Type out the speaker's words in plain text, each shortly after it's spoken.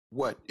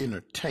What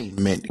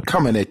Entertainment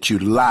coming at you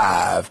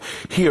live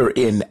here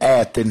in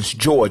Athens,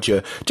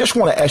 Georgia. Just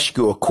want to ask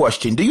you a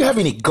question. Do you have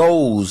any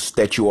goals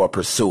that you are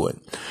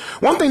pursuing?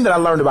 One thing that I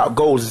learned about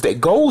goals is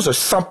that goals are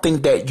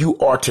something that you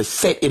are to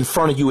set in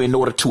front of you in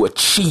order to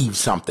achieve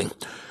something.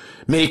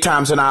 Many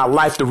times in our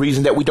life, the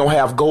reason that we don't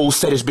have goals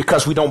set is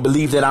because we don't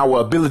believe in our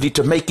ability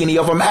to make any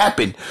of them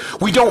happen.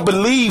 We don't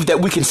believe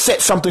that we can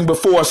set something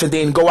before us and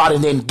then go out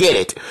and then get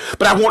it.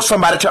 But I want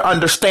somebody to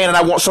understand, and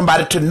I want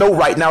somebody to know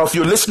right now, if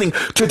you're listening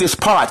to this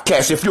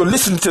podcast, if you're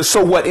listening to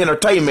So What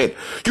Entertainment,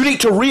 you need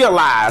to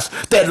realize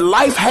that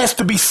life has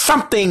to be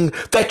something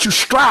that you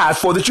strive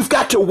for, that you've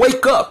got to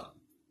wake up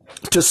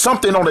to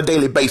something on a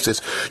daily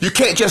basis. You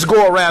can't just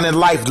go around in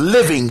life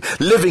living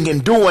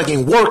and doing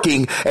and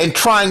working and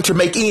trying to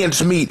make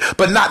ends meet,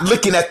 but not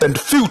looking at the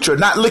future,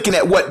 not looking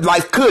at what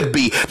life could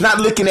be, not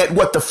looking at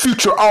what the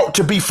future ought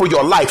to be for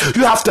your life.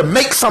 You have to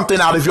make something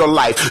out of your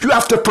life. You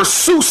have to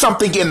pursue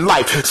something in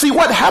life. See,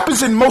 what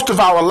happens in most of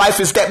our life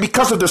is that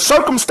because of the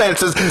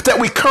circumstances that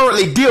we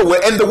currently deal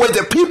with and the way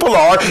that people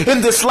are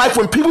in this life,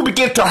 when people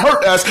begin to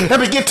hurt us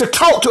and begin to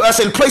talk to us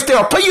and place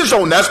their opinions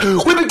on us,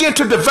 we begin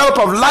to develop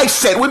a life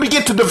set. We begin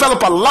to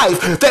develop a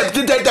life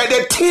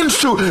that tends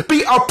to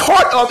be a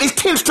part of, it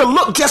tends to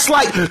look just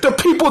like the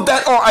people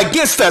that are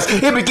against us.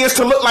 It begins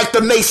to look like the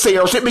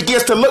naysayers. It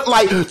begins to look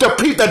like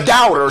the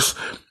doubters.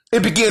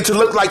 It begins to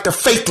look like the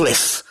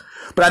faithless.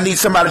 But I need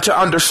somebody to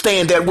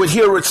understand that we're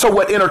here at So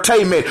What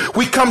Entertainment.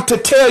 We come to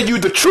tell you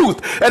the truth.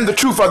 And the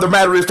truth of the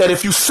matter is that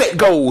if you set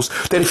goals,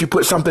 that if you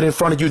put something in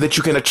front of you that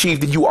you can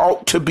achieve, then you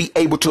ought to be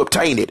able to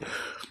obtain it.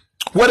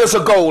 What is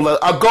a goal?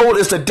 A goal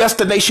is a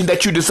destination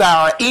that you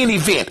desire, an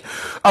event,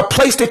 a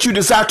place that you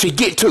desire to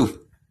get to.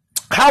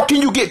 How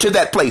can you get to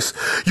that place?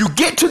 You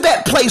get to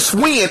that place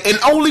when and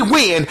only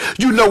when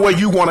you know where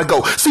you want to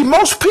go. See,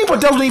 most people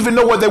don't even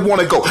know where they want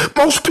to go.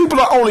 Most people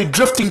are only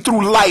drifting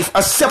through life,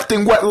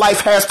 accepting what life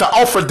has to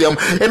offer them.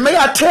 And may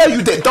I tell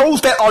you that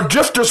those that are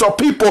drifters are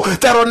people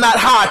that are not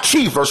high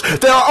achievers.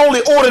 They are only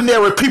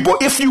ordinary people.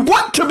 If you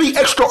want to be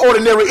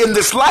extraordinary in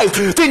this life,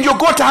 then you're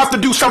going to have to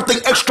do something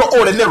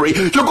extraordinary.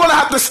 You're going to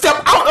have to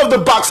step out of the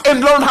box and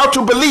learn how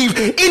to believe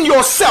in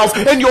yourself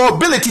and your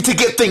ability to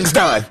get things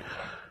done.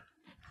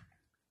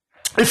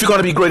 If you're going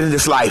to be great in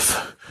this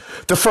life,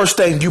 the first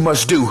thing you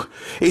must do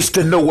is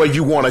to know where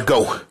you want to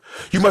go.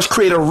 You must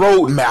create a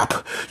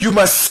roadmap. You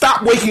must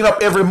stop waking up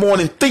every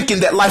morning thinking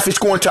that life is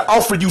going to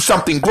offer you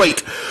something great,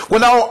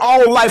 when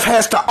all life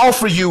has to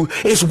offer you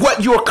is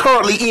what you're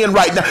currently in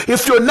right now.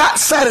 If you're not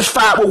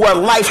satisfied with where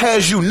life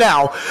has you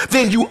now,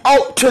 then you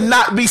ought to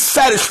not be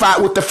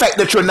satisfied with the fact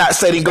that you're not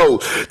setting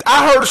goals.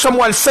 I heard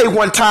someone say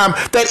one time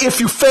that if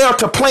you fail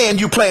to plan,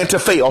 you plan to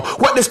fail.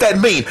 What does that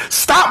mean?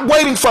 Stop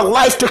waiting for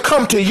life to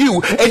come to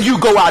you and you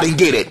go out and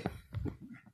get it.